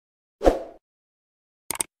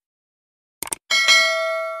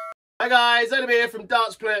Hi guys, Adam here from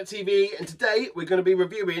Darts Planet TV, and today we're going to be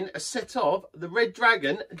reviewing a set of the Red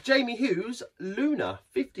Dragon Jamie Hughes Lunar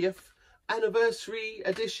 50th Anniversary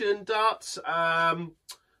Edition darts.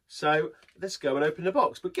 So let's go and open the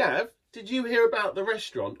box. But Gav, did you hear about the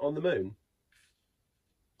restaurant on the moon?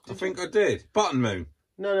 I think I did. Button Moon.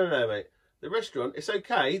 No, mate. The restaurant, it's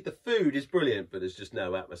okay. The food is brilliant, but there's just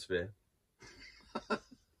no atmosphere.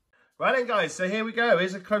 Right then, guys, so here we go.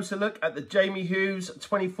 Here's a closer look at the Jamie Hughes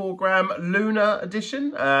 24-gram Lunar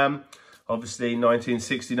Edition. Obviously,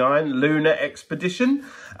 1969 Lunar Expedition.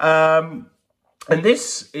 And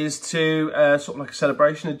this is to sort of like a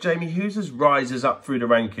celebration of Jamie Hughes' rises up through the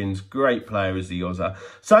rankings. Great player is the Yozza.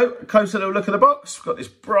 So, a closer little look at the box. We've got this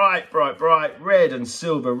bright red and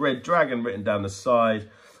silver Red Dragon written down the side.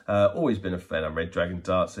 Always been a fan of Red Dragon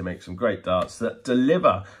darts. They make some great darts that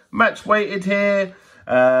deliver. Match weighted here.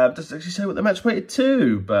 Doesn't actually say what the match weighted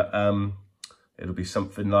to, but it'll be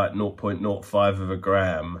something like 0.05 of a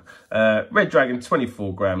gram. Red Dragon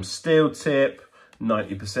 24 gram steel tip,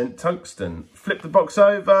 90% tungsten. Flip the box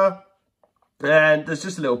over, and there's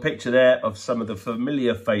just a little picture there of some of the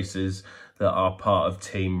familiar faces that are part of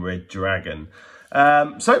Team Red Dragon.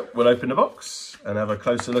 So we'll open the box and have a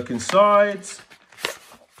closer look inside.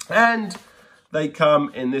 And they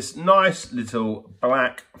come in this nice little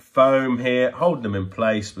black foam here, holding them in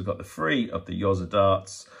place. We've got the three of the Yozza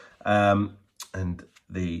darts and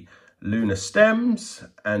the lunar stems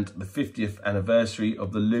and the 50th anniversary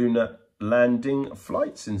of the lunar landing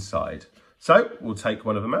flights inside. So we'll take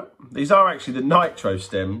one of them out. These are actually the nitro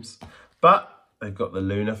stems, but they've got the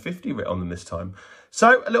lunar 50 written on them this time.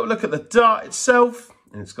 So a little look at the dart itself,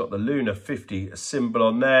 and it's got the lunar 50 symbol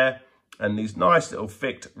on there, and these nice little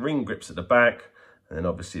thick ring grips at the back. And then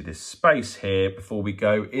obviously this space here before we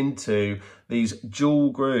go into these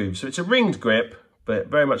jewel grooves. So it's a ringed grip, but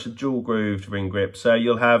very much a jewel grooved ring grip. So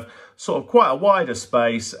you'll have sort of quite a wider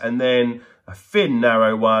space, and then a thin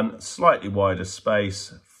narrow one, slightly wider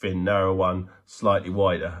space, thin narrow one, slightly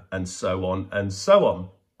wider, and so on and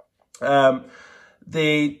so on.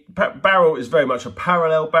 The barrel is very much a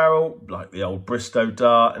parallel barrel, like the old Bristow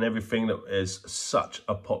dart and everything that is such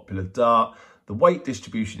a popular dart. The weight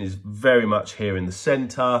distribution is very much here in the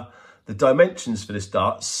centre. The dimensions for this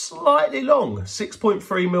dart, slightly long,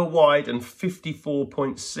 6.3mm wide and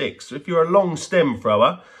 54.6. So if you're a long stem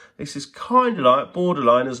thrower, this is kind of like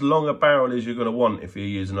borderline as long a barrel as you're going to want if you're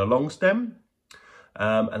using a long stem.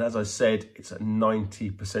 And as I said, it's a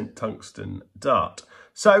 90% tungsten dart.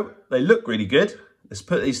 So they look really good. Let's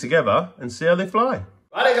put these together and see how they fly.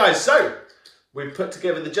 Right then, guys, so we've put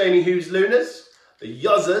together the Jamie Hughes Lunars, the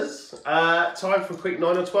Yozzas. Time for a quick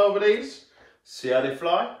 9 or 12 of these. See how they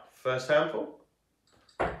fly. First handful.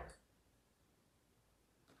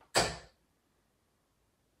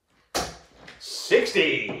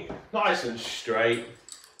 $60. Nice and straight.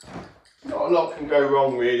 Not a lot can go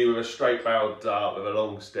wrong really with a straight barreled dart with a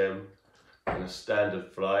long stem and a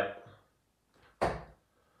standard flight.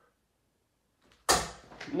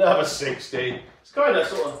 Another 60. It's kind of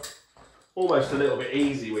sort of almost a little bit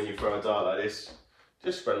easy when you throw a dart like this.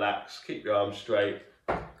 Just relax, keep your arms straight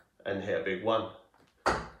and hit a big one.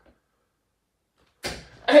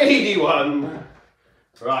 81.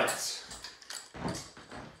 Right.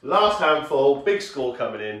 Last handful, big score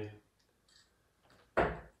coming in.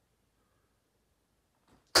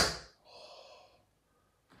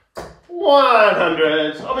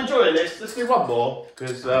 $100. I'm enjoying this. Let's do one more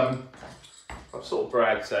because I've sort of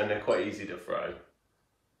bragged saying they're quite easy to throw.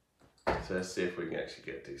 So let's see if we can actually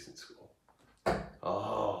get a decent score.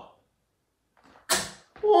 Oh,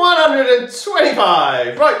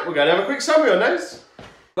 125. Right, we're going to have a quick summary on those.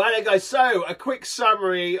 Right then, guys, so a quick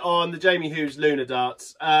summary on the Jamie Hughes Lunar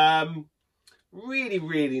darts.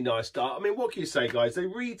 Really nice dart. I mean, what can you say, guys? They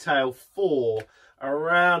retail for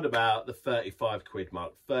around about the 35 quid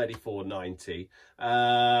mark,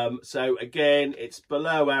 34.90. So again, it's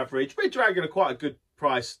below average. Red Dragon are quite a good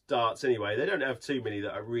price darts anyway. They don't have too many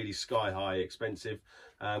that are really sky high expensive.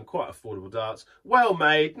 Quite affordable darts. Well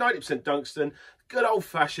made, 90% tungsten. Good old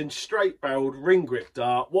fashioned straight barreled ring grip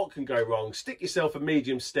dart. What can go wrong? Stick yourself a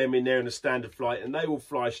medium stem in there in a standard flight and they will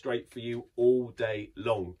fly straight for you all day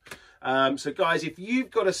long. So guys, if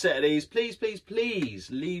you've got a set of these, please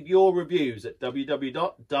leave your reviews at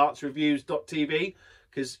www.dartsreviews.tv,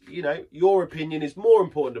 because, you know, your opinion is more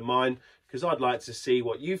important than mine, because I'd like to see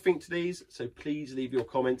what you think to these. So please leave your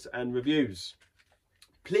comments and reviews.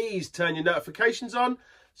 Please turn your notifications on,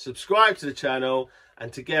 subscribe to the channel,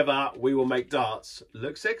 and together we will make darts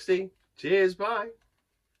look sexy. Cheers, bye.